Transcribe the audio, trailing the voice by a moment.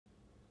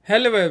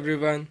Hello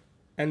everyone,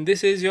 and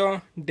this is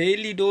your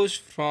daily dose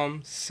from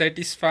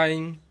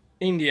Satisfying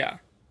India.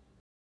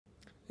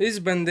 इस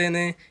बंदे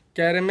ने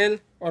caramel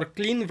और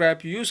क्लीन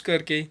रैप यूज़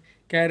करके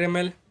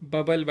कैरेमल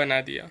बबल बना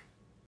दिया।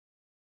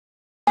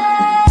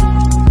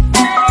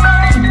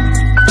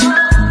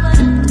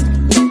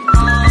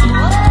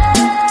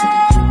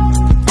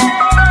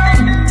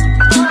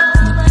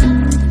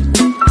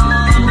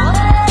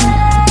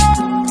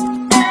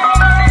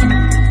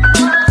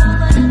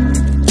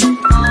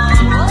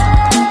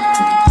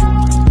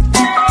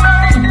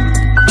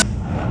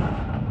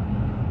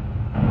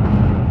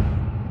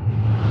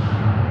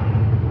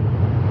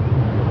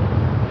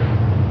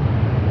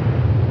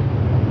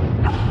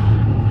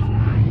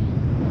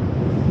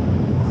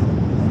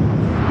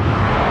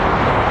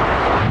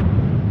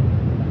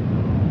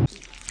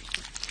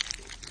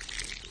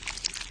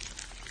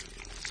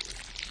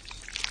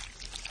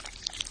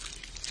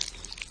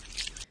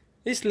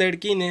 इस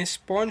लड़की ने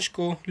स्पॉन्ज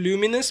को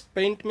ल्यूमिनस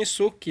पेंट में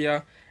सोक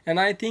किया and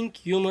I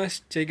think you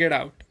must check it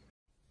out.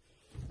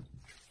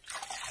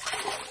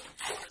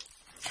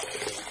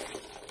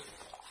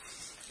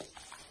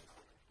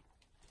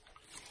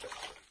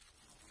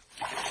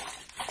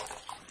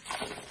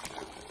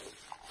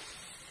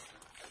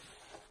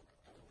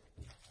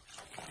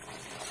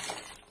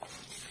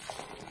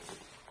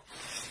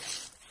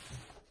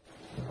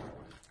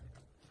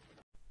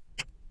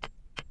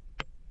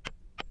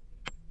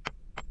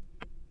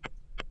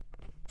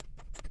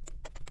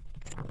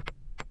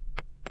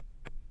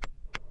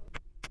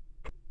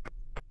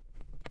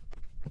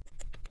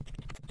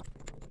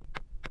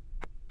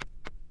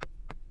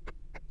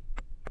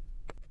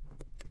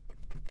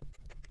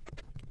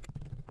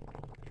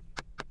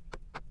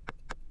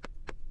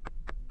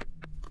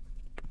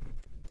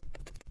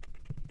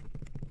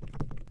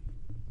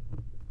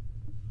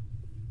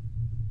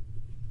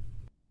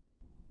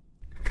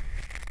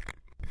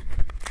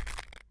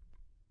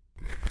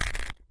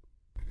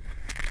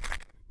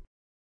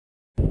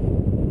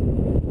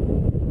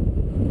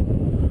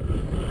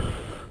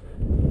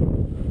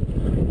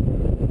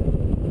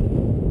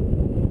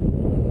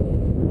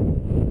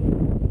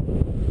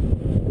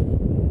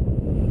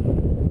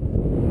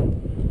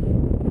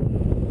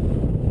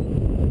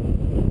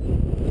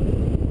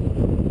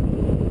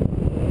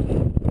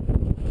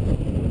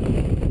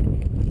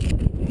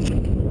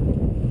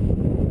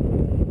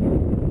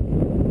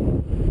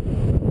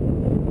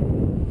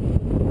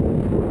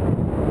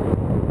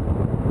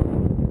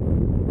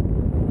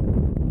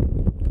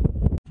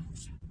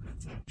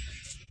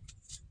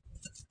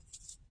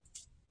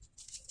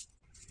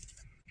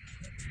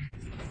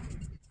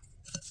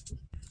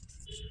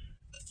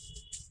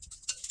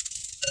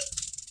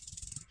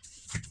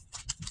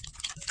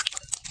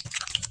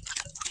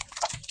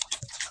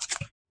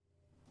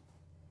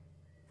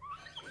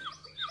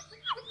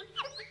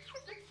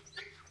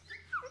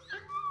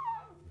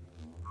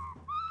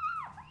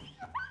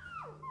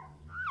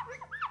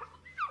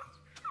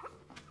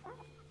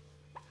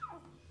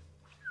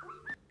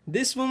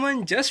 This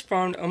woman just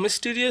found a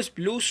mysterious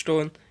blue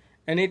stone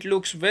and it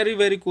looks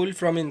very cool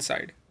from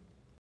inside.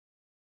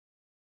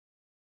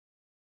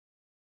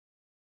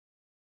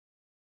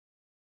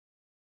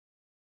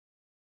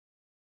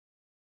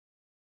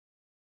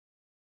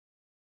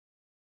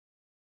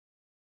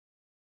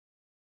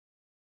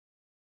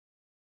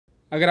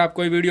 अगर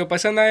आपको ये वीडियो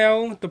पसंद आया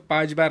हो तो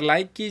 5 बार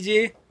लाइक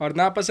कीजिए और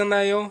ना पसंद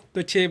आया हो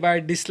तो 6 बार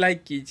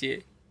डिसलाइक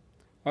कीजिए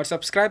और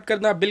सब्सक्राइब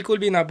करना बिल्कुल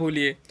भी ना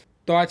भूलिए।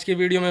 तो आज की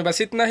वीडियो में बस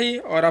इतना ही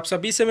और आप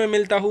सभी से मैं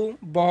मिलता हूँ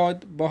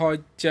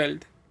बहुत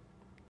जल्द।